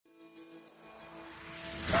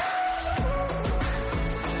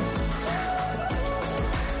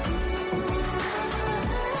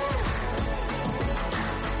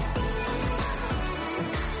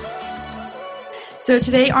So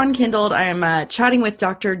today on Kindled, I'm chatting with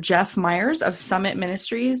Dr. Jeff Myers of Summit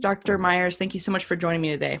Ministries. Dr. Myers, thank you so much for joining me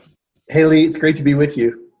today. Haley, it's great to be with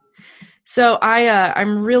you. So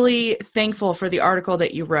I'm really thankful for the article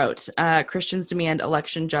that you wrote, Christians Demand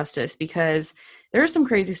Election Justice, because there's some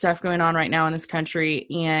crazy stuff going on right now in this country.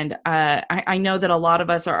 And I know that a lot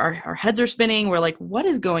of us, our heads are spinning. We're like, what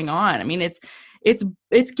is going on? I mean,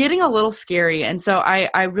 it's getting a little scary. And so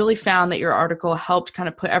I really found that your article helped kind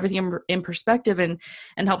of put everything in perspective and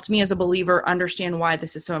helped me as a believer understand why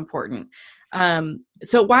this is so important.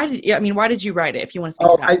 So why did you write it, if you want to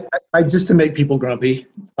speak to that? I just to make people grumpy.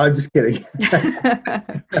 I'm just kidding.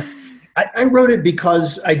 I wrote it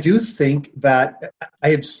because I do think that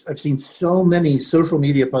I've seen so many social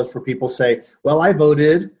media posts where people say, well, I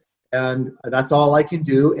voted and that's all I can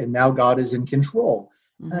do, and now God is in control.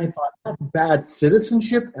 And I thought, that's bad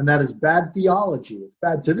citizenship, and that is bad theology. It's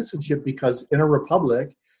bad citizenship because in a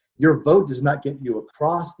republic, your vote does not get you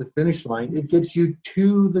across the finish line. It gets you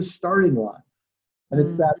to the starting line. And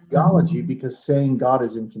it's bad theology because saying God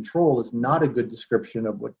is in control is not a good description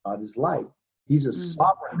of what God is like. He's a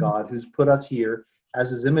sovereign God who's put us here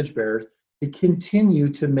as his image bearers to continue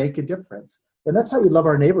to make a difference. And that's how we love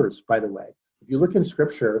our neighbors, by the way. If you look in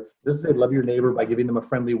scripture, it doesn't say love your neighbor by giving them a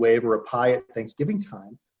friendly wave or a pie at Thanksgiving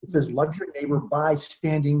time. It says love your neighbor by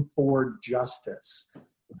standing for justice.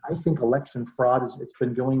 I think election fraud it's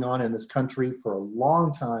been going on in this country for a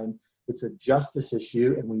long time. It's a justice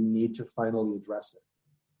issue, and we need to finally address it.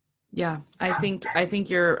 Yeah, I think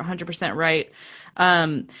you're 100% right.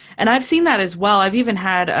 And I've seen that as well. I've even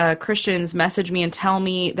had Christians message me and tell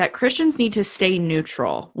me that Christians need to stay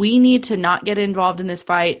neutral. We need to not get involved in this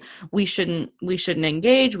fight. We shouldn't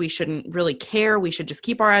engage. We shouldn't really care. We should just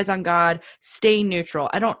keep our eyes on God, stay neutral.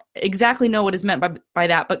 I don't exactly know what is meant by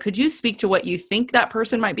that, but could you speak to what you think that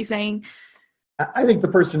person might be saying? I think the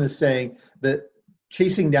person is saying that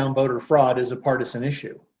chasing down voter fraud is a partisan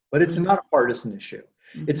issue, but it's not a partisan issue.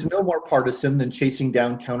 It's no more partisan than chasing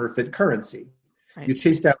down counterfeit currency. Right. You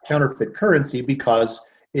chase down counterfeit currency because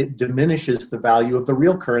it diminishes the value of the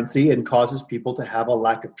real currency and causes people to have a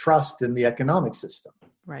lack of trust in the economic system.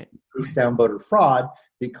 Right. You chase down voter fraud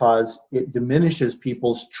because it diminishes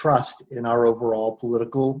people's trust in our overall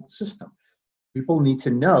political system. People need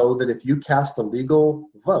to know that if you cast a legal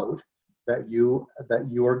vote, that you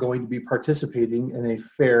are going to be participating in a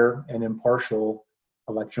fair and impartial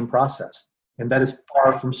election process. And that is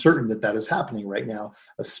far from certain that is happening right now,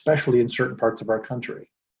 especially in certain parts of our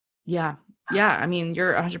country. Yeah. I mean,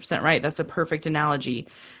 you're 100% right. That's a perfect analogy.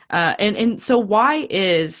 And so why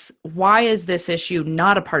is this issue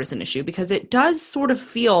not a partisan issue? Because it does sort of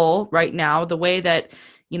feel right now the way that,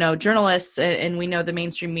 journalists, and we know the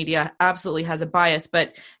mainstream media absolutely has a bias,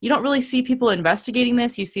 but you don't really see people investigating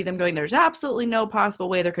this. You see them going, there's absolutely no possible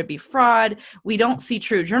way there could be fraud. We don't see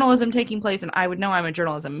true journalism taking place. And I would know, I'm a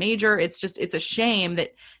journalism major. It's a shame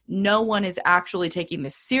that no one is actually taking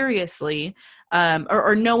this seriously,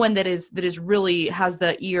 or no one that is really has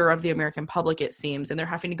the ear of the American public, it seems, and they're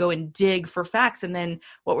having to go and dig for facts. And then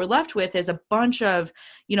what we're left with is a bunch of,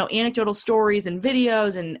 anecdotal stories and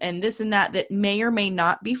videos and this and that may or may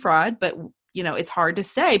not be fraud, but it's hard to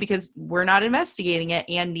say because we're not investigating it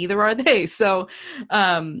and neither are they. So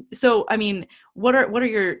I mean, what are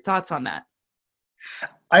your thoughts on that?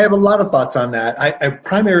 I have a lot of thoughts on that. I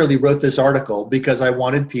primarily wrote this article because I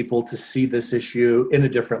wanted people to see this issue in a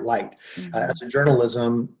different light. As a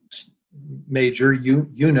journalism major,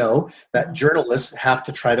 you know that journalists have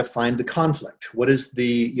to try to find the conflict. What is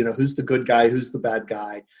who's the good guy, who's the bad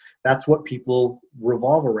guy? That's what people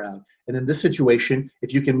revolve around. And in this situation,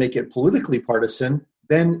 if you can make it politically partisan,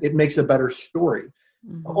 then it makes a better story.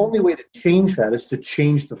 The only way to change that is to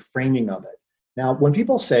change the framing of it. Now, when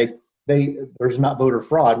people say there's not voter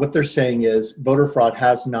fraud, what they're saying is voter fraud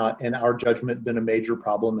has not, in our judgment, been a major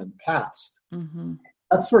problem in the past.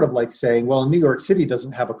 That's sort of like saying, well, New York City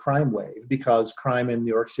doesn't have a crime wave because crime in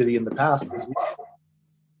New York City in the past was low.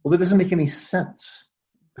 Well, that doesn't make any sense.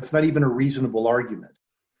 It's not even a reasonable argument.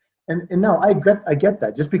 And no, I get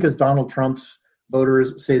that. Just because Donald Trump's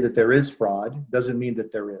voters say that there is fraud doesn't mean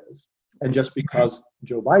that there is. And just because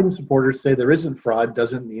Joe Biden supporters say there isn't fraud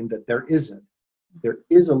doesn't mean that there isn't. There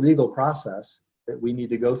is a legal process that we need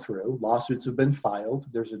to go through. Lawsuits have been filed.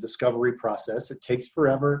 There's a discovery process. It takes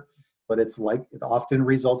forever, but it often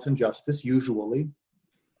results in justice, usually.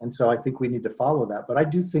 And so I think we need to follow that. But I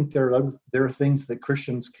do think there are things that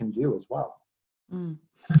Christians can do as well.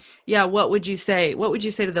 Yeah. What would you say? What would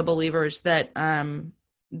you say to the believers that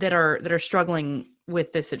are struggling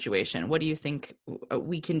with this situation? What do you think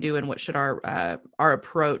we can do, and what should our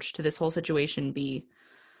approach to this whole situation be?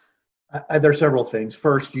 There are several things.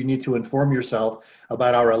 First, you need to inform yourself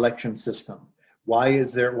about our election system. Why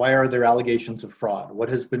are there allegations of fraud? What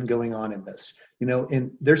has been going on in this?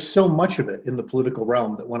 And there's so much of it in the political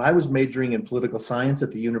realm that when I was majoring in political science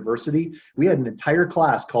at the university, we had an entire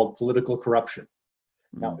class called political corruption.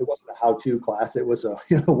 Now, it wasn't a how-to class. It was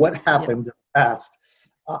what happened in the past,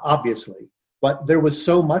 obviously. But there was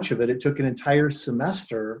so much of it. It took an entire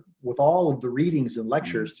semester with all of the readings and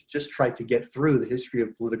lectures to just try to get through the history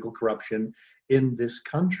of political corruption in this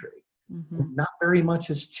country. Mm-hmm. Not very much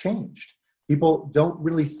has changed. People don't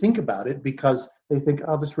really think about it because they think,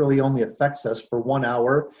 oh, this really only affects us for 1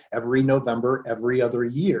 hour every November, every other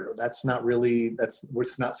year. It's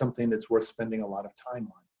not something that's worth spending a lot of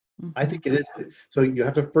time on. Mm-hmm. I think it is. So you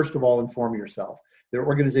have to, first of all, inform yourself. There are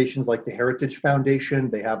organizations like the Heritage Foundation.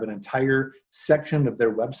 They have an entire section of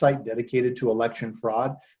their website dedicated to election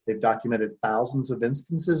fraud. They've documented thousands of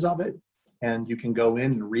instances of it, and you can go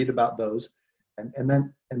in and read about those.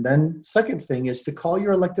 And then second thing is to call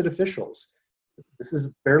your elected officials. This is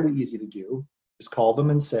fairly easy to do. Just call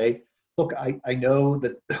them and say, look, I know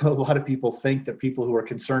that a lot of people think that people who are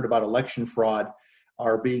concerned about election fraud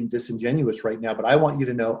are being disingenuous right now, but I want you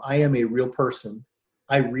to know I am a real person.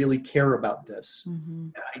 I really care about this. Mm-hmm.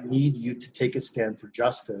 I need you to take a stand for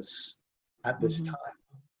justice at this time.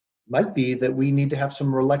 Might be that we need to have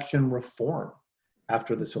some election reform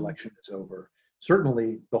after this election is over.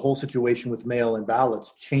 Certainly, the whole situation with mail-in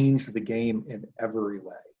ballots changed the game in every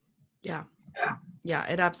way. Yeah,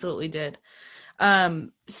 it absolutely did.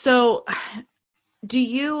 So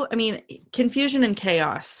confusion and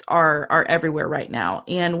chaos are everywhere right now.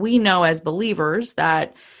 And we know as believers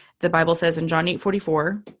that the Bible says in John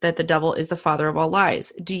 8:44 that the devil is the father of all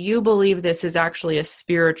lies. Do you believe this is actually a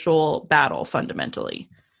spiritual battle fundamentally?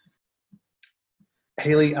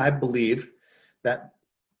 Haley, I believe that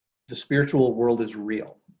the spiritual world is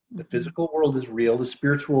real. The physical world is real. The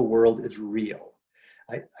spiritual world is real.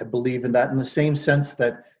 I believe in that in the same sense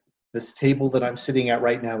that this table that I'm sitting at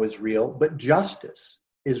right now is real, but justice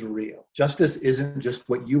is real. Justice isn't just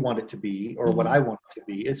what you want it to be or what I want it to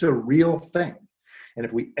be. It's a real thing. And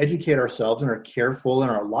if we educate ourselves and are careful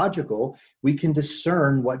and are logical, we can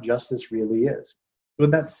discern what justice really is. So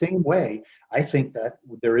in that same way, I think that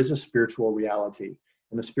there is a spiritual reality.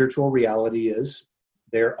 And the spiritual reality is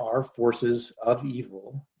there are forces of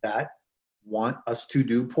evil that want us to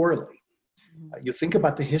do poorly. You think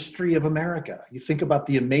about the history of America. You think about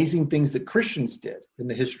the amazing things that Christians did in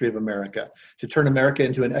the history of America to turn America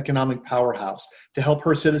into an economic powerhouse, to help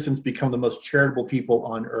her citizens become the most charitable people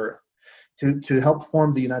on earth, to help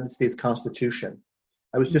form the United States Constitution.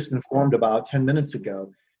 I was just informed about 10 minutes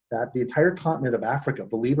ago that the entire continent of Africa,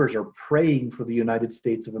 believers are praying for the United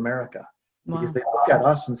States of America. Wow. Because they look at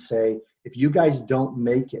us and say, if you guys don't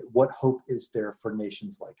make it, what hope is there for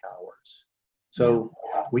nations like ours? So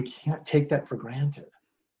we can't take that for granted.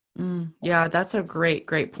 Yeah, that's a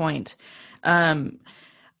great point. One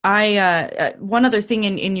other thing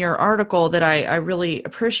in your article that I really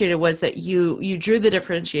appreciated was that you drew the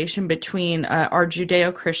differentiation between our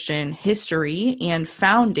Judeo-Christian history and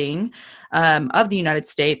founding of the United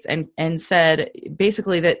States, and said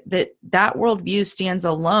basically that worldview stands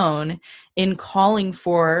alone in calling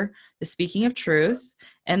for the speaking of truth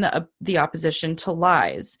and the opposition to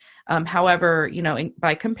lies. However,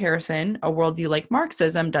 by comparison, a worldview like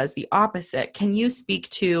Marxism does the opposite. Can you speak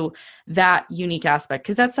to that unique aspect?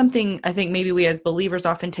 Because that's something I think maybe we as believers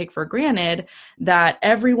often take for granted, that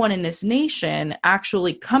everyone in this nation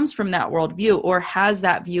actually comes from that worldview or has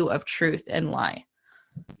that view of truth and lie.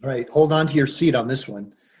 All right, hold on to your seat on this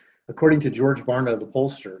one. According to George Barna, the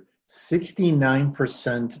pollster,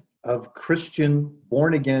 69% of Christian,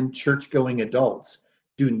 born-again, church-going adults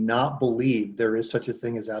do not believe there is such a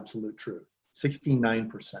thing as absolute truth.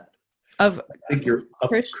 69% of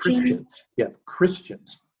Christians. Yeah,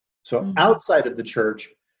 Christians. So outside of the church,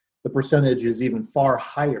 the percentage is even far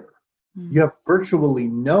higher. You have virtually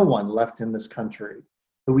no one left in this country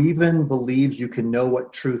who even believes you can know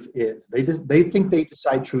what truth is. They think they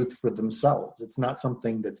decide truth for themselves. It's not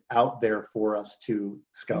something that's out there for us to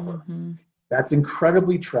discover. That's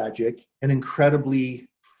incredibly tragic and incredibly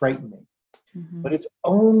frightening. But it's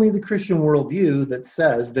only the Christian worldview that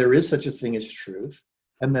says there is such a thing as truth,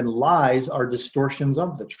 and then lies are distortions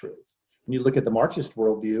of the truth. When you look at the Marxist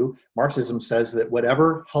worldview, Marxism says that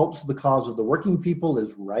whatever helps the cause of the working people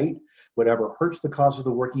is right, whatever hurts the cause of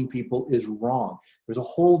the working people is wrong. There's a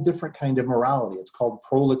whole different kind of morality. It's called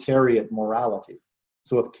proletariat morality.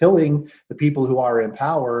 So if killing the people who are in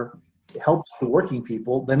power helps the working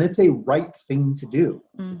people, then it's a right thing to do.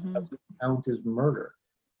 It doesn't count as murder.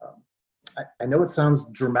 I know it sounds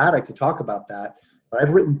dramatic to talk about that,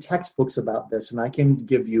 I've written textbooks about this, and I can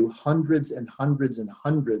give you hundreds and hundreds and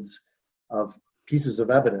hundreds of pieces of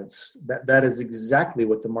evidence that that is exactly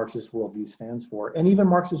what the Marxist worldview stands for, and even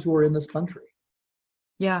Marxists who are in this country.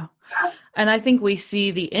 Yeah. And I think we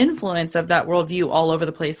see the influence of that worldview all over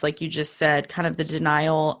the place, like you just said, kind of the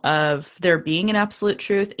denial of there being an absolute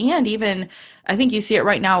truth. And even I think you see it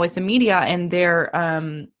right now with the media and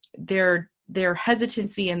their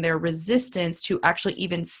hesitancy and their resistance to actually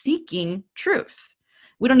even seeking truth.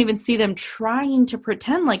 We don't even see them trying to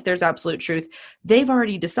pretend like there's absolute truth. They've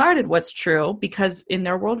already decided what's true because in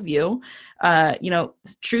their worldview,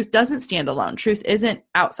 truth doesn't stand alone. Truth isn't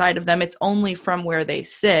outside of them. It's only from where they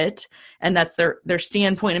sit. And that's their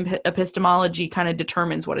standpoint. And epistemology kind of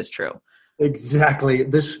determines what is true. Exactly.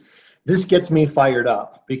 This gets me fired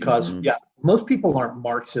up because, most people aren't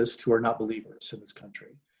Marxists who are not believers in this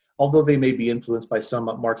country, although they may be influenced by some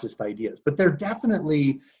Marxist ideas. But there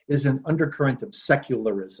definitely is an undercurrent of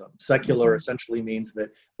secularism. Secular essentially means that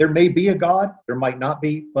there may be a God, there might not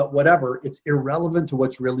be, but whatever, it's irrelevant to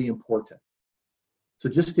what's really important. So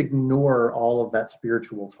just ignore all of that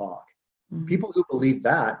spiritual talk. People who believe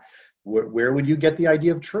that, where would you get the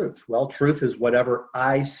idea of truth? Well, truth is whatever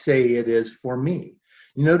I say it is for me.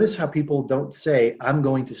 You notice how people don't say, I'm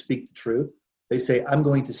going to speak the truth. They say, I'm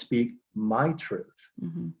going to speak my truth.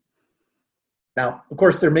 Now, of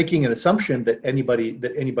course, they're making an assumption that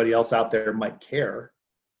anybody else out there might care,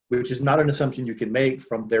 which is not an assumption you can make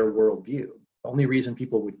from their worldview. The only reason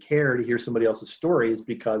people would care to hear somebody else's story is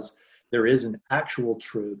because there is an actual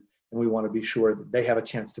truth, and we want to be sure that they have a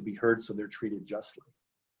chance to be heard, so they're treated justly.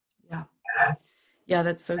 Yeah. Yeah,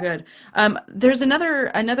 that's so good. There's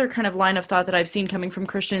another kind of line of thought that I've seen coming from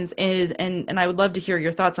Christians and I would love to hear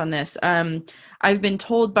your thoughts on this. I've been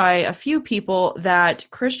told by a few people that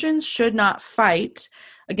Christians should not fight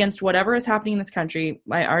against whatever is happening in this country.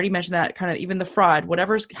 I already mentioned that, kind of even the fraud,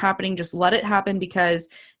 whatever's happening, just let it happen because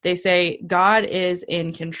they say God is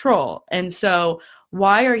in control. And so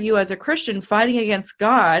why are you as a Christian fighting against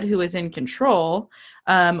God who is in control?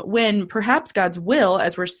 When perhaps God's will,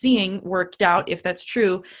 as we're seeing worked out, if that's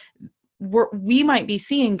true, we might be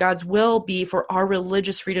seeing God's will be for our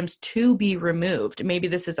religious freedoms to be removed. Maybe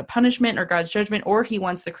this is a punishment or God's judgment, or he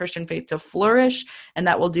wants the Christian faith to flourish, and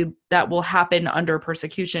that will happen under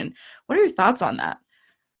persecution. What are your thoughts on that?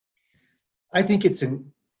 I think it's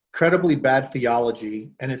incredibly bad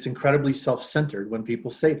theology, and it's incredibly self-centered when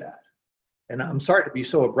people say that. And I'm sorry to be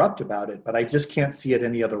so abrupt about it, but I just can't see it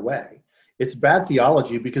any other way. It's bad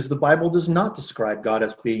theology because the Bible does not describe God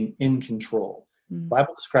as being in control. The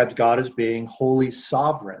Bible describes God as being wholly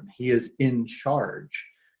sovereign. He is in charge.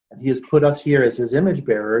 And he has put us here as his image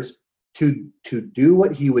bearers to do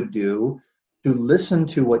what he would do, to listen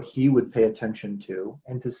to what he would pay attention to,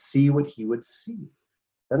 and to see what he would see.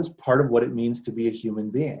 That is part of what it means to be a human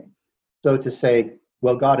being. So to say,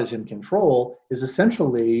 well, God is in control is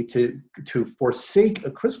essentially to forsake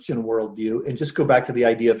a Christian worldview and just go back to the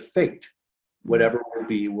idea of fate. Whatever will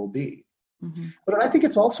be, will be. But I think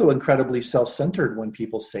it's also incredibly self-centered when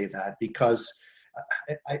people say that, because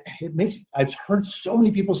I've heard so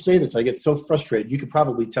many people say this. I get so frustrated. You could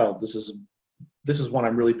probably tell this is one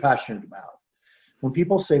I'm really passionate about. When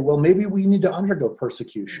people say, well, maybe we need to undergo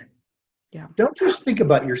persecution. Yeah. Don't just think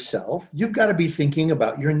about yourself. You've got to be thinking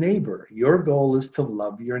about your neighbor. Your goal is to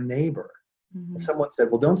love your neighbor. Someone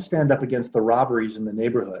said, well, don't stand up against the robberies in the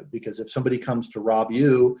neighborhood, because if somebody comes to rob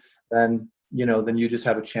you, then you just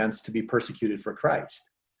have a chance to be persecuted for Christ.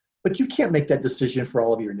 But you can't make that decision for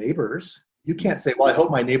all of your neighbors. You can't say, well, I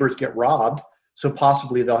hope my neighbors get robbed, so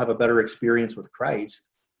possibly they'll have a better experience with Christ.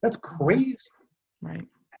 That's crazy. Right.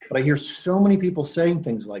 But I hear so many people saying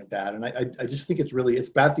things like that, and I just think it's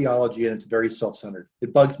bad theology, and it's very self-centered.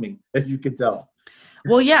 It bugs me, as you can tell.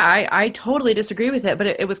 Well, yeah, I totally disagree with it, but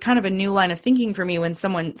it was kind of a new line of thinking for me when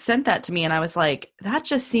someone sent that to me, and I was like, that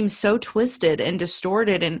just seems so twisted and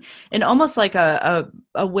distorted and almost like a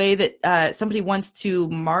way that somebody wants to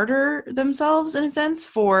martyr themselves, in a sense,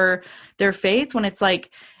 for their faith, when it's like,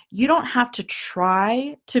 you don't have to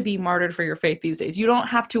try to be martyred for your faith these days. You don't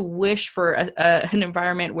have to wish for an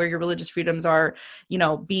environment where your religious freedoms are,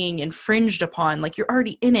 being infringed upon. Like, you're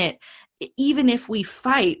already in it. Even if we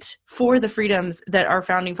fight for the freedoms that our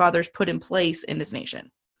founding fathers put in place in this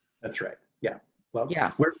nation. That's right. Yeah. Well,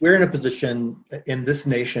 yeah. We're in a position in this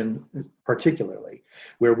nation, particularly,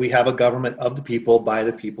 where we have a government of the people, by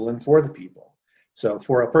the people, and for the people. So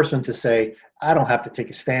for a person to say, I don't have to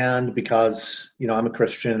take a stand because, I'm a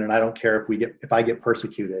Christian and I don't care if I get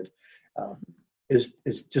persecuted, is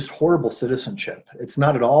just horrible citizenship. It's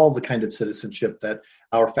not at all the kind of citizenship that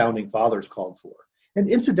our founding fathers called for. And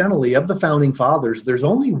incidentally, of the founding fathers, there's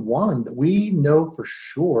only one that we know for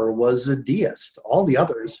sure was a deist. All the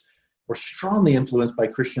others were strongly influenced by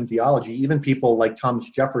Christian theology, even people like Thomas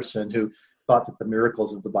Jefferson, who thought that the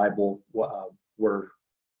miracles of the Bible were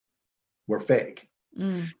fake.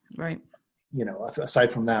 Right. You know,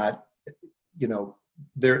 aside from that, you know,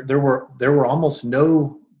 there were almost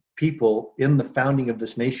no people in the founding of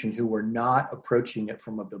this nation who were not approaching it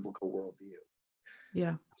from a biblical worldview.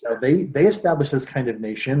 Yeah. So they established this kind of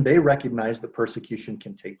nation. They recognize that persecution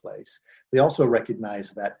can take place. They also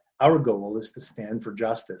recognize that our goal is to stand for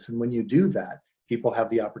justice. And when you do that, people have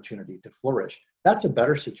the opportunity to flourish. That's a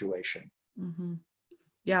better situation. Mm-hmm.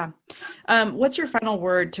 Yeah. What's your final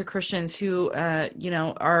word to Christians who,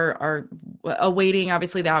 are awaiting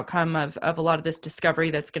obviously the outcome of a lot of this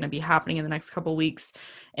discovery that's going to be happening in the next couple of weeks,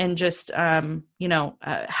 and just,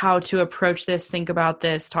 how to approach this, think about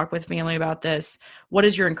this, talk with family about this? What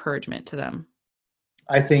is your encouragement to them?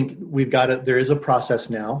 I think there is a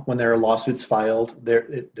process now. When there are lawsuits filed, there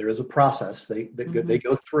is a process they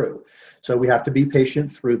go through. So we have to be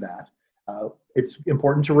patient through that. It's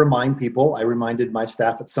important to remind people. I reminded my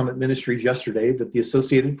staff at Summit Ministries yesterday that the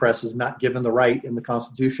Associated Press is not given the right in the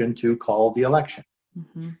Constitution to call the election.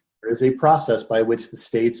 Mm-hmm. There is a process by which the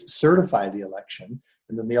states certify the election,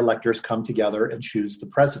 and then the electors come together and choose the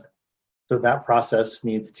president. So that process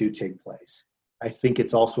needs to take place. I think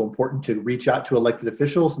it's also important to reach out to elected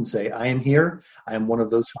officials and say, I am here. I am one of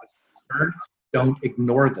those who is concerned. Don't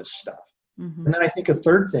ignore this stuff. Mm-hmm. And then I think a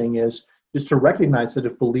third thing is to recognize that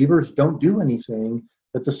if believers don't do anything,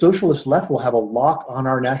 that the socialist left will have a lock on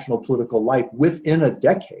our national political life within a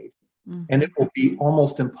decade, mm-hmm. and it will be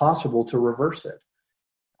almost impossible to reverse it.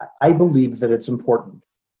 I believe that it's important.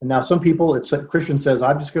 And now some people, Christian says,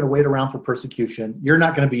 I'm just going to wait around for persecution. You're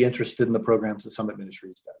not going to be interested in the programs that Summit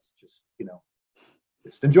Ministries does.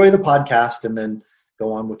 Just enjoy the podcast and then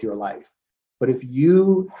go on with your life. But if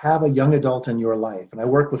you have a young adult in your life, and I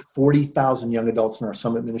work with 40,000 young adults in our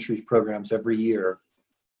Summit Ministries programs every year,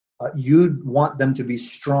 you want them to be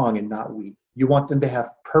strong and not weak. You want them to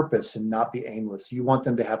have purpose and not be aimless. You want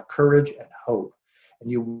them to have courage and hope.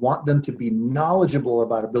 And you want them to be knowledgeable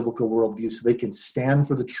about a biblical worldview so they can stand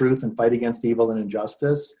for the truth and fight against evil and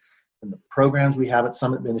injustice. And the programs we have at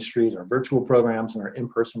Summit Ministries, our virtual programs and our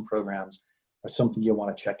in-person programs, are something you'll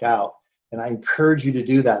want to check out. And I encourage you to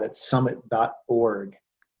do that at summit.org.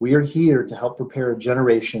 We are here to help prepare a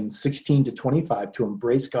generation 16 to 25 to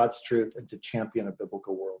embrace God's truth and to champion a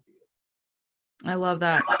biblical worldview. I love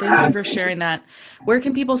that. Thank you for sharing that. Where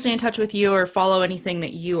can people stay in touch with you or follow anything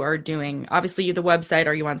that you are doing? Obviously, the website.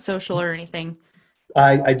 Are you on social or anything?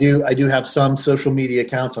 I do have some social media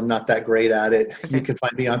accounts. I'm not that great at it. Okay. You can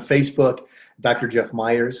find me on Facebook, Dr. Jeff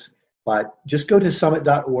Myers. But just go to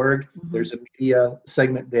summit.org. Mm-hmm. There's a media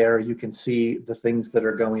segment there. You can see the things that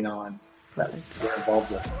are going on that we're involved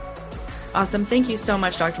with. Awesome. Thank you so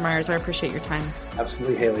much, Dr. Myers. I appreciate your time.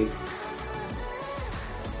 Absolutely, Haley.